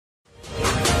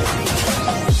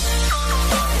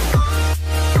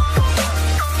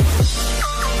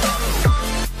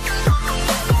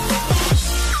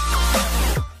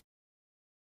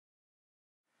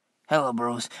Hello,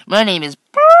 bros. My name is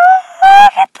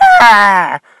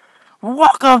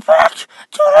Welcome back to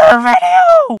the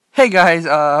video. Hey guys,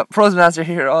 ProZ Master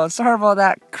here. Sorry about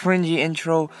that cringy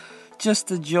intro. Just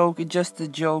a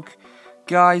joke.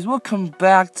 Guys, welcome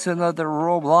back to another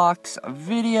Roblox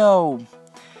video.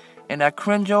 And that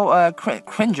cringe, what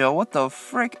the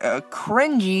frick?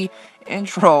 Cringy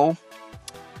intro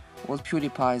was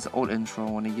PewDiePie's old intro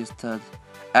when he used to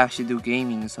actually do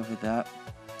gaming and stuff like that.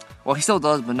 Well, he still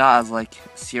does, but not as like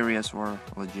serious or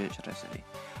legit, should I say.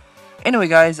 Anyway,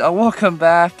 guys, welcome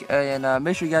back, and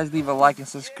make sure you guys leave a like and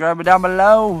subscribe down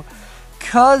below,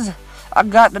 cause I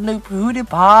got the new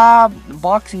PewDiePie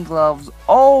boxing gloves.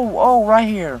 Oh, right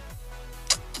here.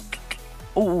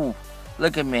 Oh,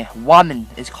 look at me. Woman.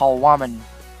 It's called Woman.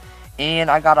 And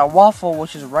I got a waffle,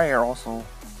 which is rare also.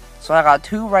 So I got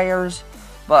two rares,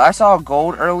 but I saw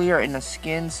gold earlier in the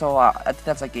skin, so I think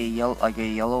that's like a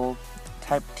yellow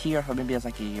type tier, or maybe it's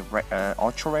like a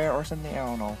ultra rare or something. I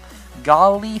don't know.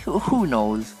 Golly, who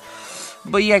knows?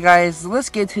 But yeah, guys, let's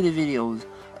get to the videos.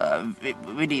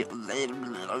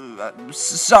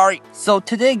 Sorry. So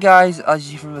today, guys,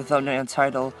 as you from the thumbnail and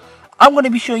title, I'm going to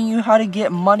be showing you how to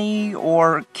get money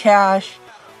or cash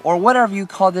or whatever you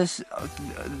call this,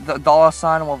 the dollar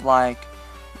sign with like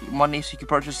money, so you can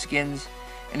purchase skins.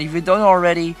 And if you don't know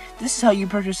already, this is how you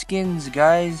purchase skins,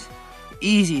 guys.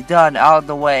 Easy, done, out of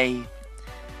the way.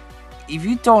 If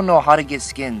you don't know how to get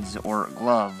skins or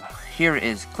glove, here it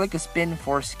is. Click a spin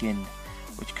for skin,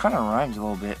 which kind of rhymes a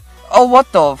little bit. Oh,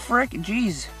 what the frick?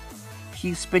 Jeez.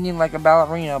 He's spinning like a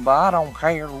ballerina, but I don't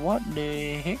care. What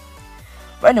the heck?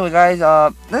 But anyway, guys,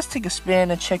 let's take a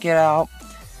spin and check it out.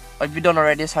 If you don't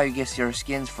already, this is how you get your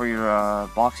skins for your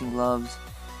boxing gloves.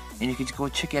 And you can just go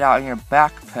check it out in your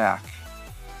backpack.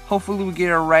 Hopefully we get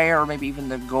a rare or maybe even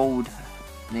the gold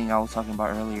thing I was talking about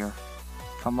earlier.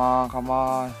 Come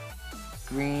on.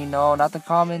 Green, no, not the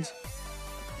commons.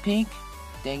 Pink,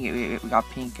 dang it, we got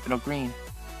pink. No, green.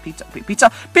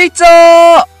 Pizza!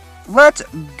 Let's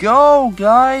go,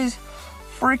 guys.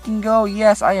 Freaking go.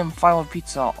 Yes, I am fine with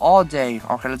pizza all day.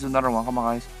 Okay, let's do another one. Come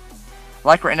on, guys.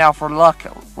 Like right now for luck.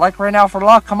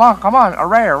 Come on. A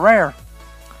rare.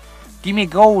 Give me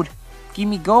gold.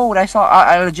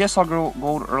 I legit saw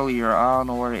gold earlier. I don't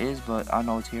know where it is, but I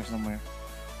know it's here somewhere.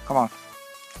 Come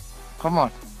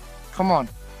on.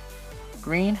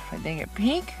 Green, I think it.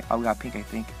 Pink? Oh, we got pink, I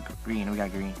think. Green, we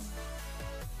got green.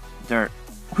 Dirt.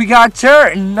 We got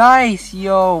dirt! Nice,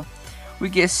 yo! We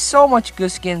get so much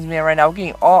good skins, man, right now. We're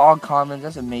getting all uncommons.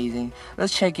 That's amazing.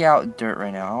 Let's check out dirt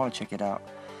right now. I want to check it out.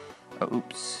 Oh,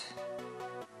 oops.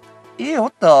 Ew,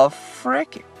 what the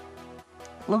frick?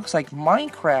 Looks like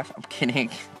Minecraft. I'm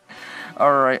kidding.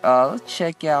 Alright, let's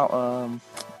check out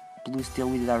blue steel.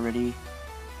 We did that already.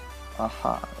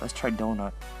 Aha. Let's try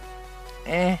donut.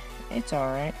 It's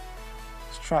alright.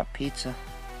 Let's try pizza.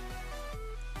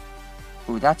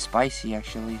 Ooh, that's spicy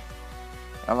actually.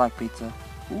 I like pizza.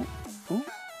 Ooh.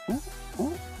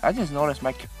 I just noticed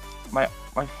my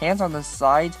hands on the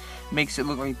sides makes it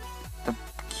look like the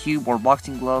cube or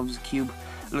boxing gloves cube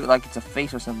look like it's a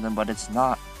face or something, but it's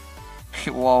not.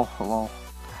 Whoa, hello.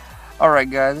 Alright,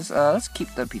 guys, let's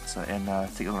keep the pizza and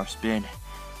take another spin.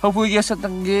 Hopefully we get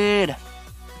something good.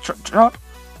 Trump.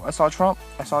 I saw Trump.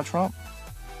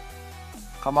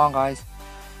 Come on, guys.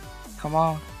 Come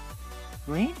on.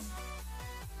 Green?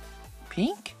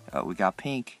 Pink? Oh, we got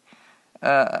pink.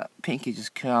 Pink is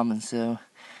just common, so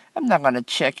I'm not gonna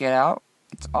check it out.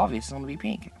 It's obvious it's gonna be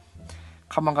pink.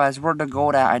 Come on, guys. Where'd the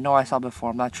gold at? I know I saw before.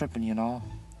 I'm not tripping, you know.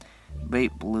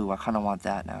 Wait, blue. I kind of want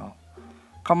that now.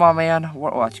 Come on, man.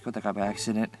 Oh, I just got that guy by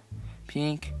accident.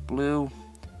 Pink, blue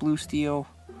steel,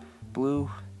 blue.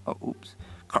 Oh, oops.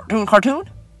 Cartoon?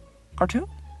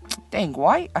 Dang,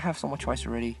 why? I have so much choice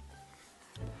already.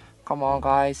 Come on,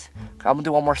 guys. I'm gonna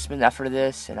do one more spin after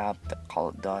this, and I'll call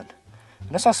it done.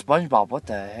 And I saw SpongeBob. What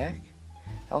the heck?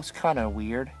 That was kind of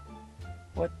weird.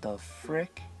 What the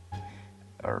frick?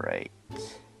 Alright.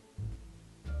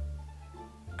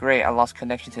 Great, I lost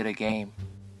connection to the game.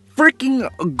 Freaking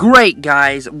great,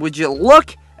 guys. Would you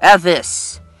look at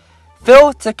this?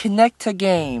 Fail to connect to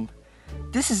game.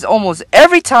 This is almost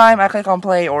every time I click on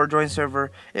play or join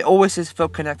server, it always says fail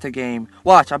connect to game.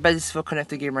 Watch, I bet this is fail connect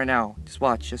to game right now. Just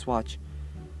watch.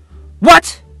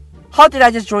 What? How did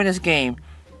I just join this game?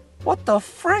 What the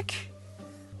frick?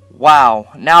 Wow,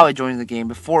 now it joins the game.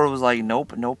 Before it was like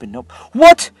nope.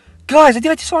 What? Guys, I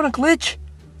think I just saw a glitch.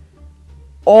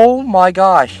 Oh my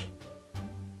gosh.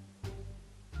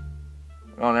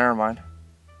 Oh, never mind.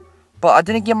 But I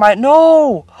didn't get my...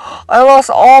 No! I lost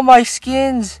all my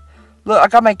skins. Look, I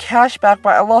got my cash back,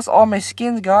 but I lost all my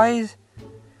skins, guys.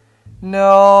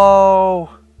 No.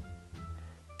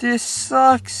 This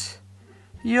sucks.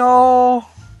 Yo.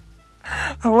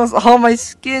 I lost all my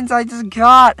skins I just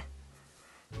got.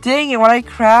 Dang it, when I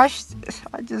crashed,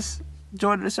 I just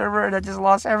joined the server and I just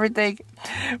lost everything.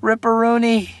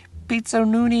 Ripperoni, pizza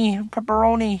noonie,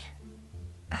 pepperoni.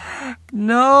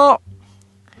 No.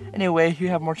 Anyway, you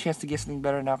have more chance to get something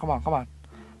better now. Come on, come on.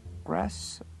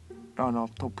 Grass. Oh no,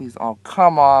 please. Oh,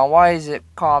 come on. Why is it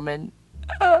common?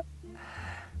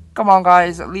 Come on,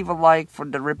 guys. Leave a like for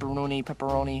the ripperoni,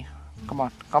 pepperoni. Come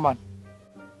on, come on.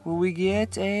 Will we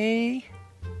get a...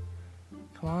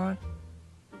 Come on.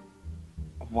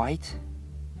 White.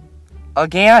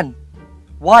 Again.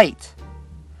 White.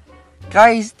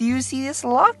 Guys, do you see this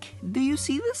luck? Do you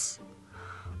see this?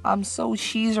 I'm so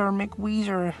cheeser,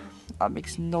 McWeezer. That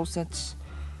makes no sense.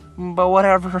 But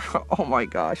whatever. Oh my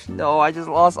gosh. No, I just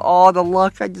lost all the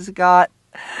luck I just got.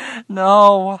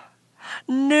 No.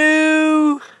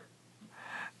 No.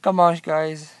 Come on,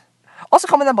 guys. Also,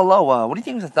 comment down below. What do you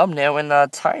think of the thumbnail and the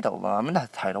title? I mean,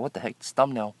 not the title. What the heck? It's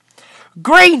thumbnail.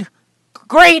 Green!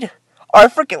 Green!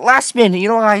 Alright, freaking last spin. You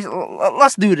know, guys,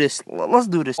 let's do this. Let's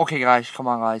do this. Okay, guys. Come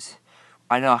on, guys.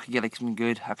 I know I can get like something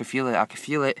good. I can feel it. I can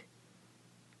feel it.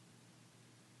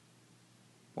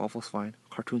 Waffle's fine.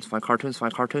 Cartoon's fine. Cartoon's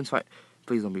fine. Cartoon's fine.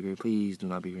 Please don't be green. Please do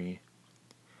not be green.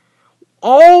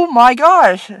 Oh my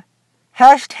gosh!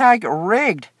 Hashtag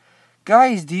rigged.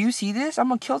 Guys, do you see this? I'm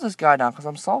gonna kill this guy now because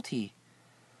I'm salty.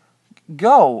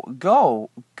 Go. Go.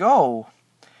 Go.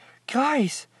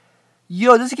 Guys.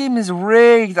 Yo, this game is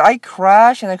rigged. I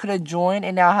crashed and I could have joined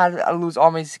and now I lose all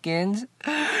my skins.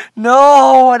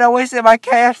 No, and I wasted my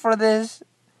cash for this.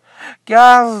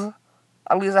 Guys.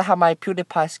 At least I have my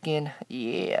PewDiePie skin.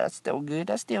 Yeah, that's still good.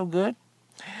 That's still good.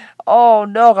 Oh,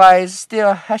 no, guys.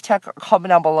 Still, hashtag comment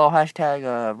down below.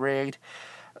 Hashtag rigged.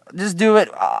 Just do it.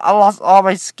 I lost all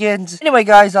my skins. Anyway,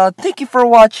 guys, thank you for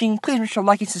watching. Please make sure to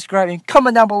like and subscribe and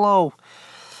comment down below.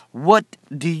 What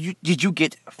did you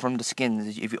get from the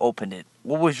skins if you opened it?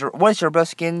 What's your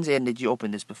best skins and did you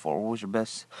open this before? What was your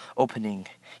best opening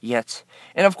yet?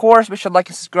 And of course, make sure to like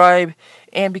and subscribe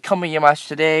and become a Yamash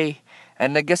today.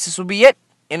 And I guess this will be it.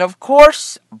 And of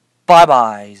course,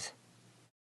 bye-byes.